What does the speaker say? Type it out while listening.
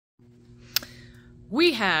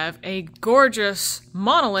We have a gorgeous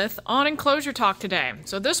Monolith on Enclosure talk today.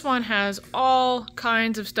 So this one has all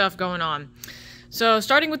kinds of stuff going on. So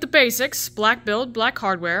starting with the basics, black build, black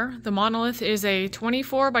hardware. The Monolith is a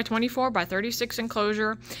 24 by 24 by 36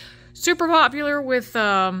 enclosure. Super popular with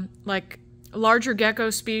like larger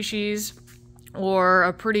gecko species or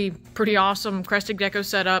a pretty awesome crested gecko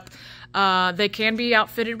setup. They can be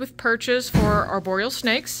outfitted with perches for arboreal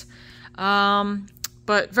snakes.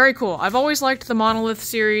 But very cool. I've always liked the Monolith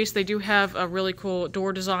series. They do have a really cool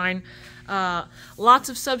door design. Lots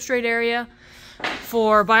of substrate area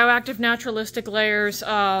for bioactive naturalistic layers.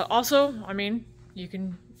 Also, I mean, you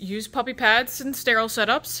can use puppy pads and sterile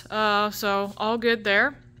setups. So all good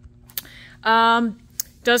there.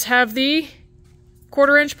 Does have the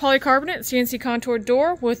 1/4 inch polycarbonate CNC contoured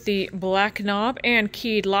door with the black knob and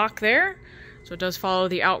keyed lock there. So it does follow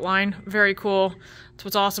the outline. Very cool. That's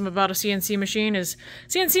what's awesome about a CNC machine is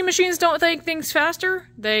CNC machines don't make things faster.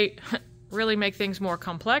 They really make things more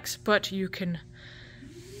complex, but you can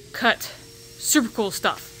cut super cool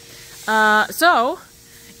stuff. So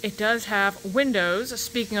it does have windows.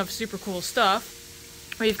 Speaking of super cool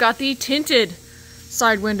stuff, we've got the tinted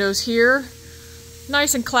side windows here.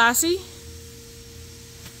 Nice and classy.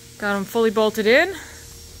 Got them fully bolted in.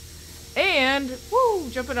 And, woo,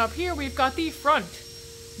 jumping up here, we've got the front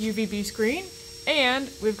UVB screen. And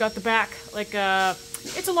we've got the back, like,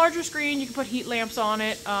 it's a larger screen. You can put heat lamps on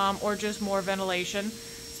it, or just more ventilation.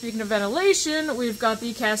 Speaking of ventilation, we've got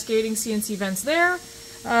the cascading CNC vents there.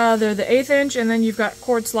 They're the 1/8 inch, and then you've got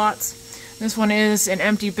cord slots. This one is an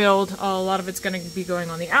empty build. A lot of it's going to be going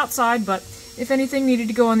on the outside, but if anything needed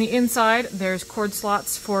to go on the inside, there's cord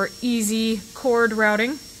slots for easy cord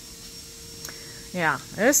routing. Yeah,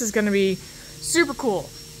 this is going to be super cool.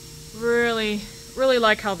 Really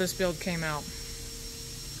like how this build came out.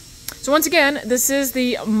 So once again, this is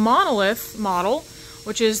the Monolith model,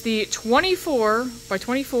 which is the 24 by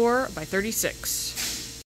 24 by 36.